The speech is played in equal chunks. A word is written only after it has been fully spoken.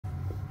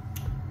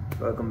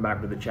Welcome back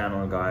to the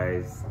channel,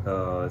 guys.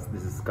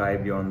 This is Sky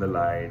Beyond the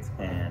Lights,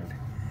 and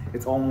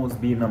it's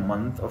almost been a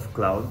month of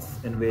clouds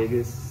in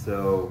Vegas,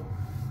 so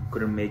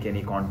couldn't make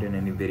any content,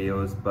 any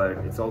videos, but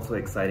it's also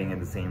exciting at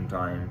the same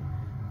time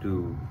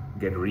to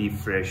get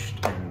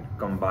refreshed and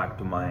come back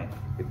to my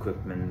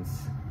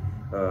equipments,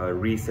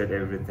 reset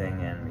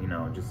everything,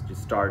 and just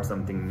start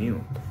something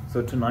new.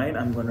 So tonight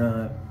I'm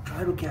gonna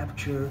try to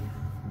capture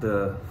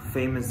the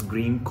famous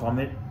green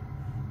comet,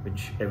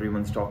 which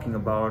everyone's talking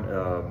about.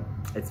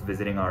 It's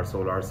visiting our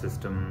solar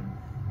system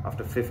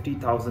after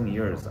 50,000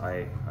 years,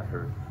 I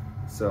heard.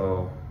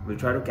 So we'll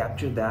try to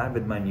capture that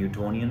with my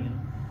Newtonian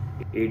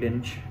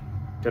 8-inch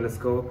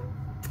telescope.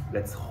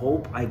 Let's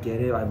hope I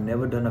get it. I've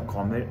never done a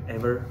comet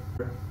ever,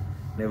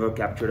 never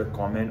captured a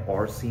comet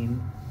or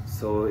seen,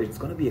 so it's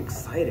gonna be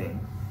exciting.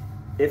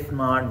 If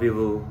not, we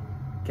will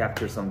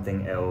capture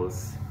something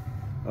else.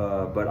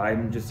 But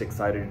I'm just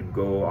excited to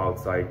go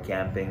outside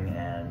camping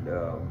and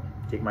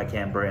take my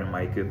camper and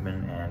my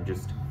equipment and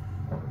just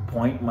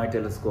point my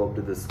telescope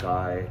to the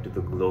sky, to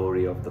the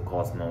glory of the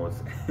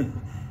cosmos,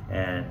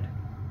 and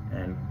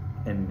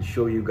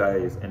show you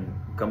guys and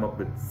come up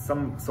with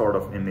some sort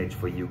of image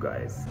for you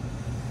guys.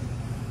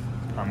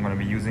 I'm gonna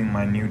be using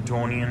my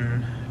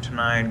Newtonian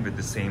tonight with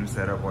the same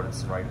setup what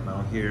it's right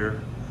now here,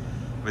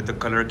 with the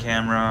color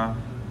camera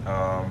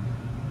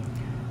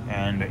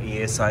and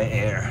ASI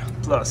Air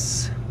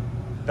Plus.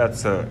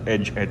 That's a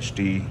Edge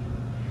HD.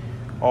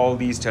 All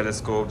these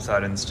telescopes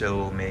are in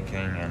still making,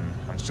 and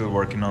I'm still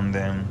working on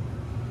them.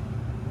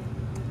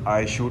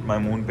 I shoot my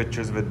moon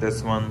pictures with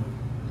this one,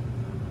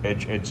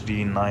 Edge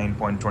HD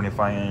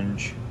 9.25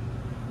 inch.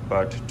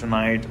 But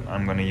tonight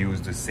I'm gonna use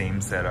the same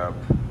setup,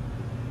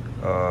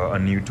 a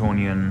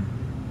Newtonian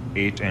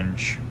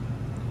 8-inch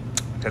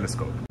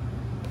telescope.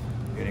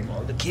 Getting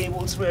all the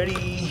cables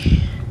ready.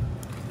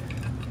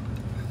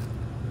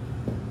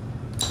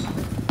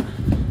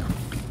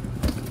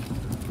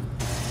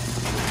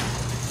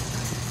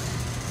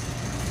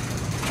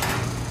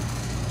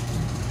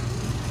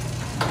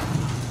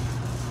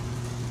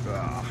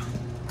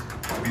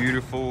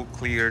 Beautiful,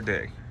 clear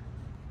day.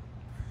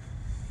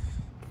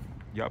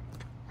 Yup.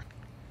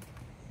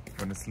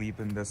 Gonna sleep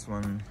in this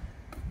one.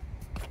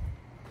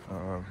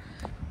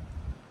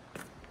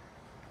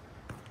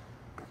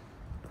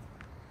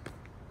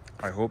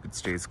 I hope it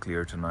stays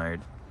clear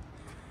tonight.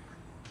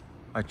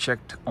 I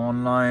checked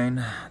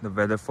online. The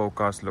weather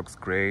forecast looks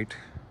great.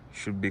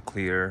 Should be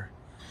clear.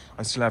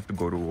 I still have to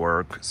go to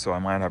work, so I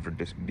might have to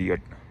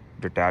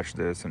detach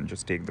this and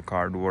just take the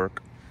car to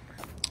work.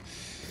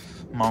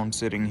 Mount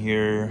sitting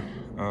here.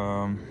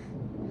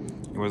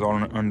 It was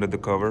all under the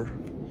cover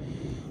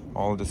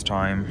all this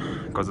time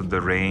because of the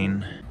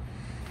rain.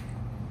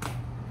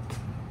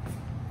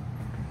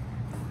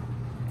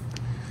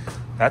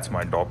 That's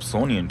my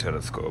Dobsonian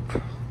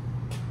telescope.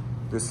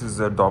 This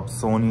is a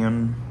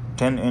Dobsonian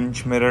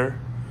 10-inch mirror.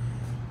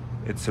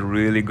 It's a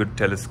really good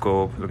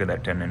telescope. Look at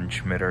that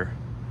 10-inch mirror,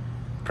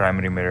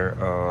 primary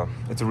mirror.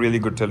 It's a really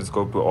good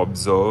telescope to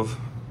observe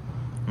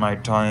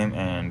nighttime,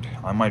 and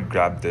I might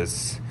grab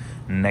this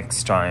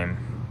next time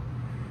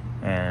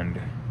and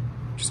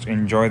just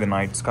enjoy the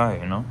night sky,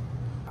 I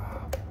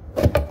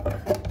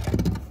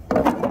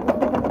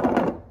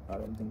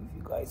don't think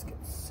you guys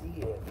can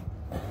see it.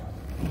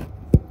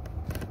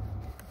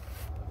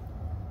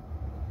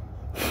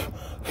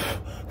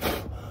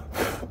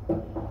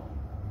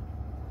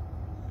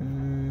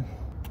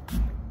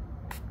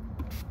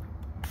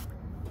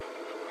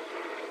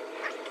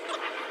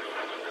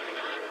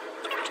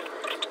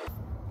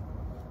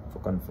 For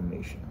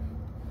confirmation.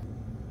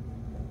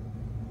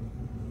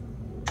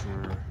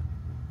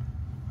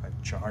 I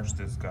charged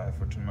this guy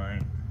for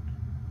tonight.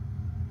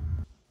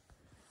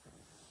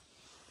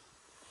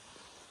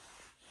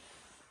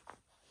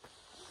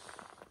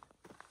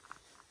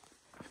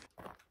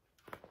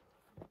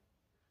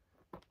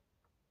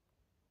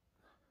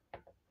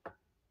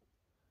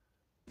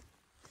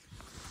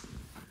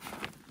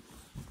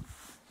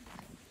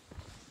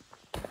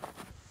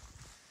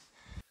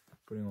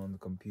 Putting on the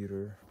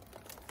computer.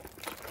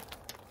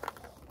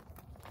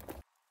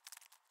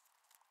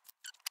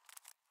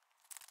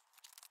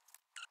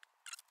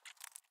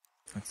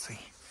 Let's see.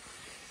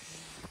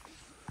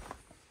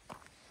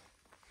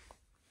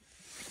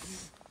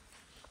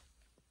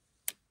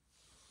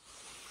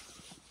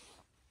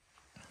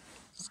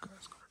 This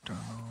guy's gonna turn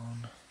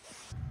on.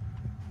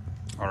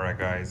 Alright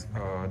guys,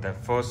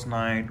 that first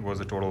night was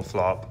a total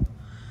flop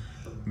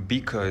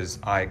because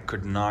I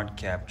could not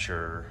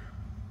capture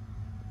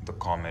the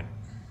comet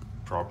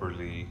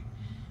properly.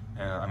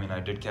 I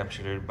did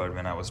capture it, but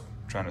when I was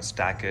trying to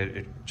stack it,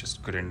 it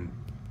just couldn't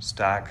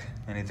stack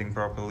anything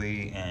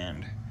properly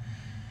and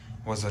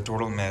was a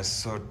total mess.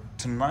 So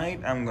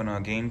tonight I'm gonna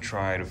again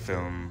try to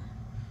film,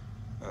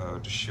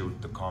 to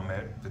shoot the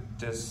comet with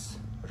this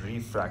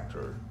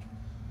refractor,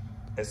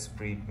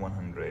 Esprit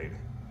 100.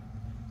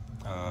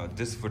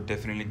 This would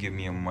definitely give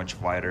me a much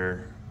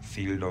wider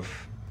field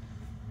of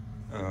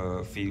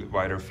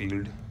wider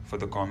field for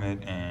the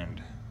comet,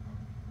 and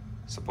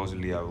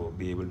supposedly I will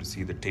be able to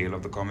see the tail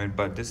of the comet.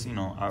 But this,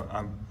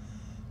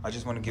 I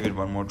just want to give it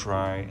one more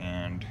try,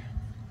 and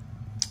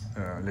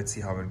let's see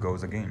how it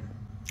goes again.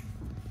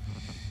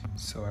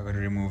 So I got to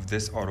remove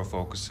this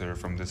autofocuser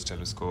from this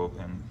telescope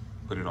and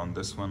put it on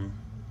this one,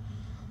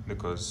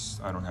 because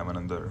I don't have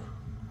another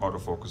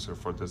autofocuser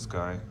for this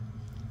guy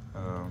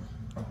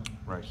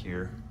right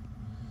here.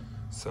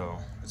 So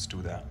let's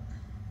do that.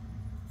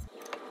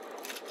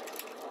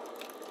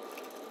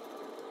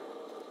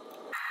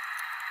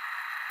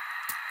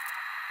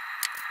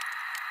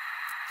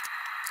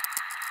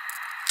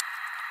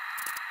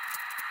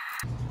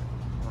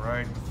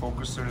 Alright, the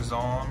focuser is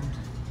on.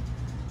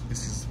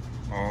 This is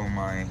all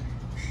my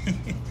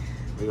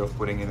way of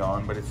putting it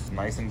on, but it's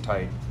nice and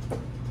tight.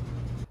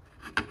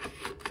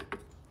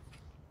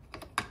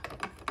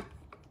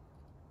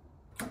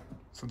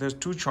 So there's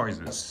two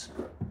choices.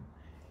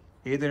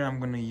 Either I'm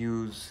gonna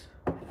use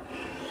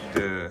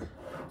the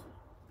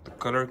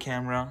color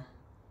camera,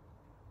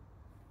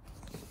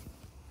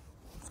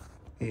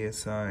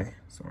 ASI,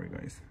 sorry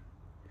guys.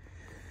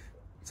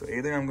 So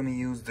either I'm gonna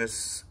use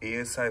this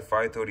ASI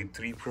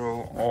 533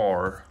 Pro,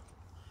 or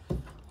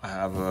I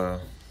have a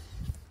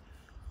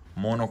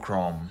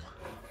monochrome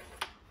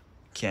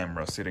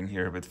camera sitting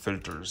here with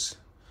filters.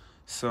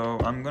 So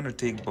I'm gonna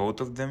take both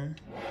of them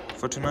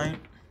for tonight.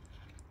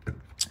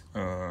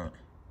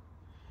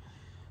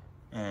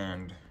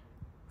 And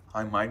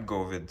I might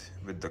go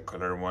with the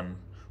color one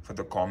for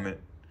the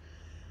Comet.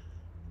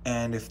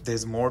 And if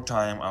there's more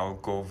time, I'll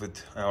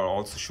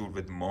also shoot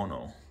with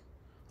mono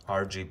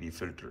RGB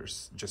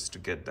filters, just to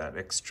get that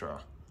extra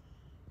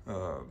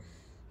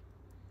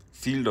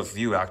field of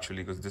view,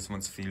 actually, because this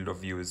one's field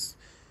of view is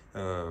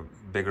a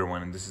bigger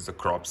one, and this is a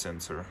crop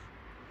sensor.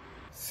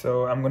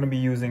 So I'm going to be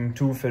using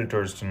two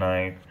filters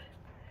tonight.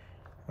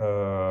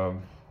 For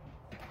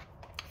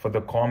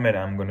the Comet,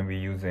 I'm going to be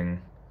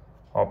using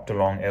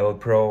Optolong L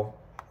Pro,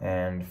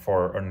 and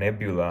for a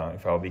nebula,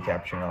 if I'll be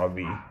capturing, I'll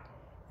be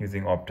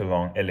using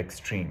Optolong L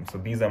Extreme. So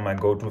these are my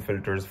go-to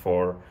filters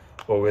for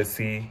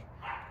OSC,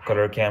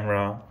 color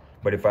camera.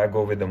 But if I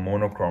go with the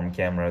monochrome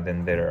camera,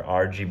 then there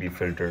are RGB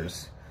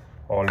filters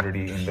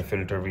already in the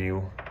filter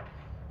view.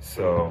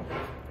 So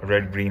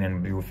red, green,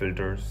 and blue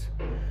filters.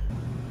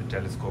 The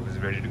telescope is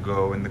ready to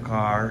go in the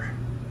car.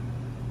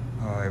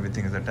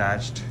 Everything is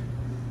attached,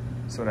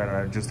 so that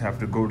I just have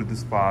to go to the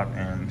spot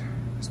and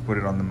just put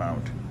it on the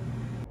mount.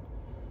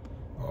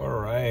 All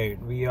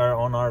right, we are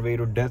on our way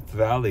to Death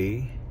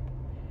Valley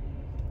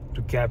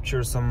to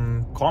capture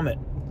some Comet.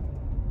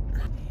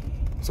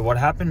 So what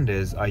happened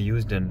is I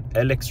used an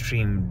L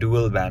Extreme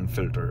dual band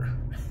filter,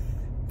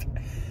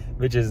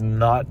 which is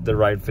not the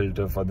right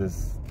filter for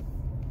this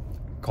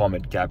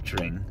Comet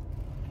capturing.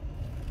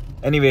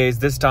 Anyways,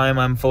 this time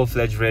I'm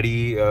full-fledged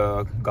ready.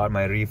 Got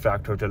my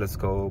refractor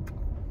telescope.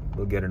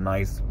 We'll get a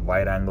nice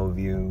wide angle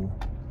view,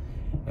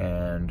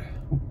 and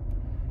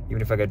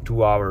even if I get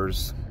 2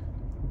 hours,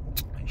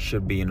 it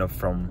should be enough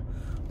from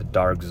the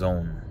dark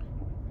zone.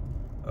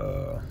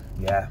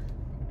 Yeah,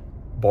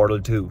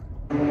 Bortle 2.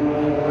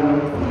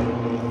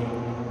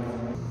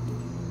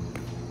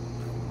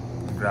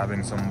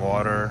 Grabbing some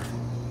water.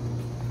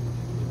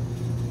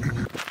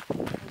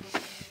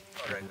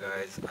 Alright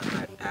guys, I'm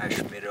at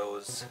Ash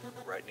Meadows,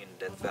 right in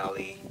Death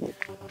Valley.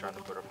 I'm trying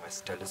to put up my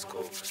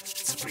telescope.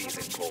 It's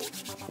freezing cold.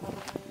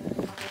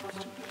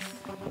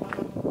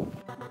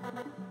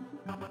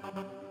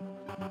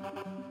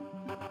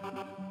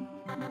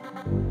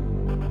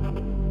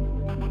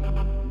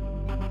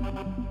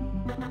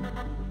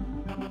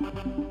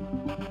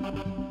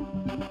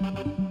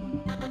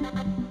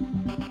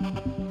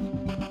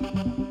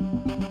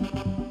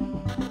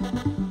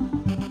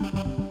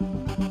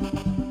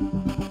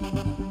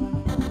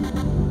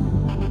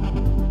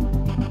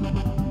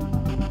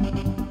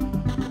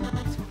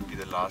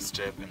 Last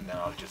step, and then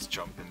I'll just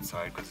jump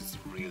inside because it's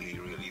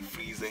really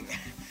freezing.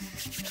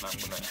 And I'm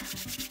gonna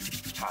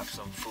have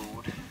some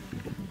food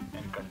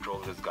and control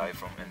this guy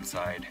from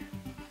inside.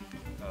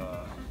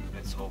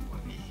 Let's hope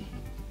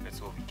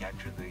we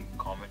capture the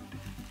Comet.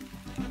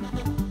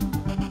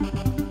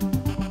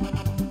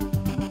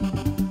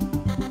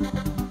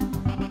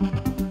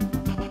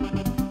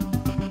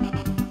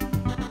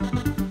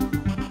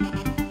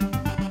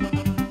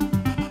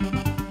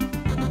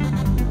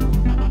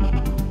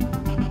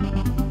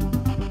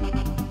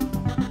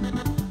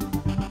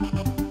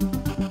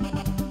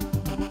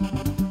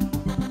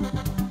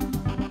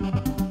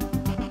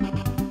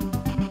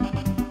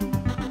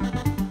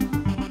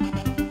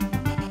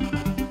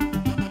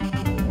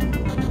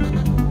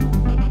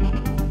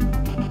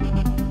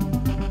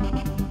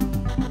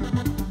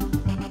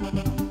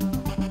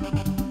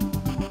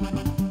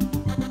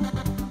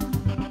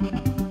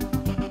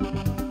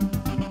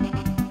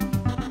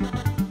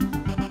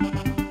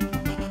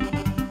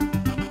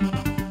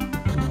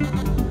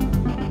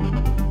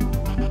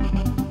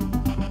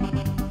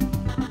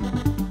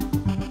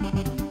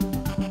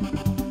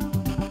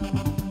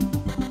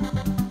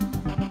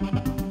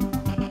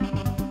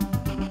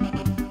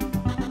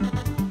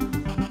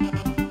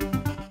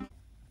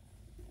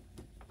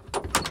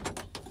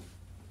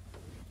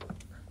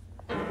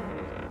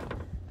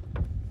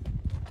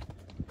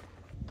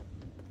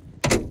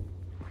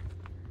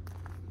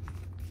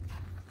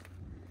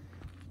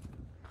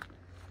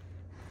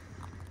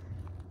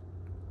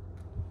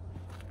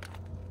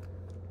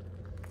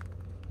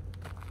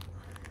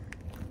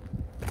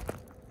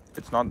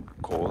 It's not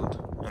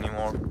cold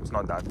anymore. It's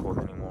not that cold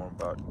anymore,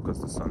 but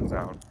because the sun's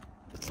out,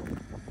 so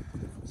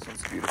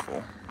it's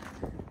beautiful.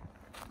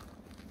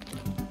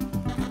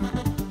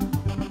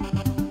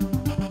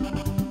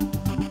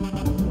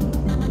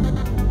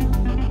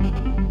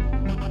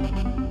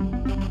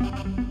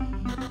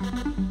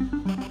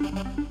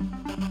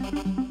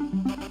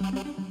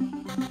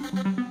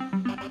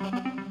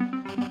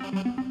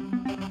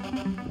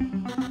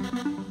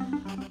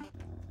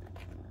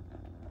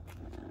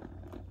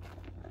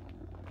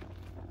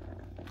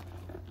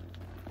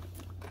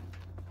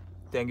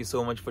 Thank you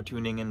so much for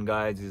tuning in,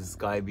 guys. This is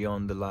Sky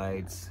Beyond the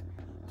Lights.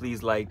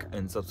 Please like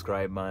and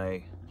subscribe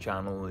my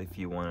channel if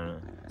you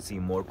want to see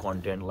more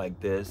content like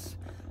this.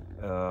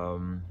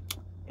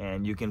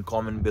 And you can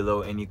comment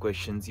below any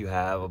questions you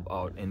have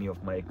about any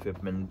of my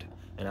equipment,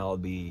 and I'll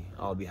be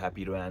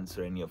happy to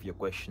answer any of your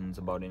questions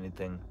about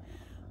anything.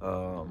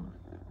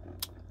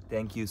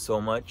 Thank you so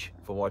much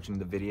for watching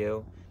the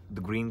video.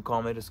 The green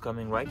comet is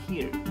coming right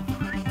here.